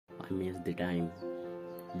I miss the time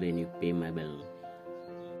when you pay my bill.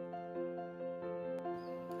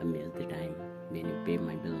 I miss the time when you pay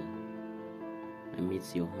my bill. I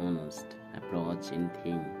miss your honest approach in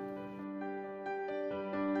thing.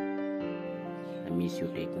 I miss you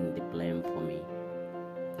taking the blame for me.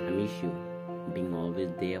 I miss you being always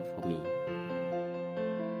there for me.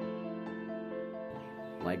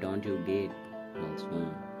 Why don't you get well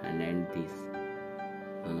soon and end this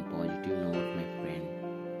on a positive note, my friend?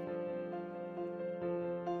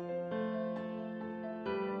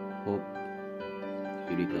 Hope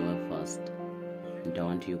you recover fast.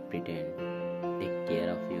 Don't you pretend. Take care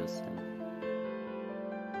of yourself.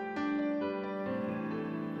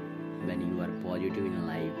 When you are positive in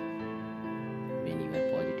life, when you are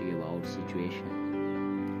positive about situation,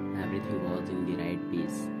 everything goes in the right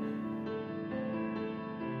pace.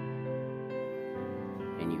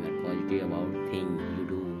 When you are positive about things you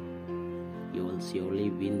do, you will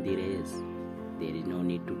surely win the race. There is no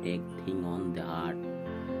need to take things on the heart.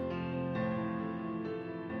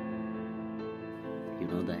 You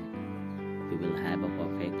know that you will have a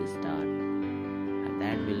perfect start, and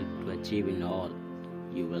that will to achieve in all.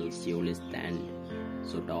 You will surely stand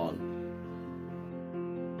so tall.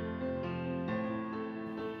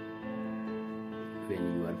 When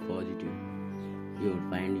you are positive, you will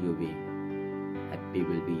find your way. Happy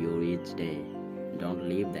will be your each day. Don't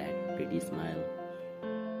leave that pretty smile.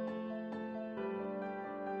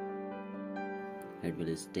 It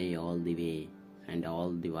will stay all the way and all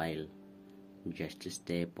the while. Just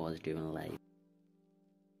stay positive in life.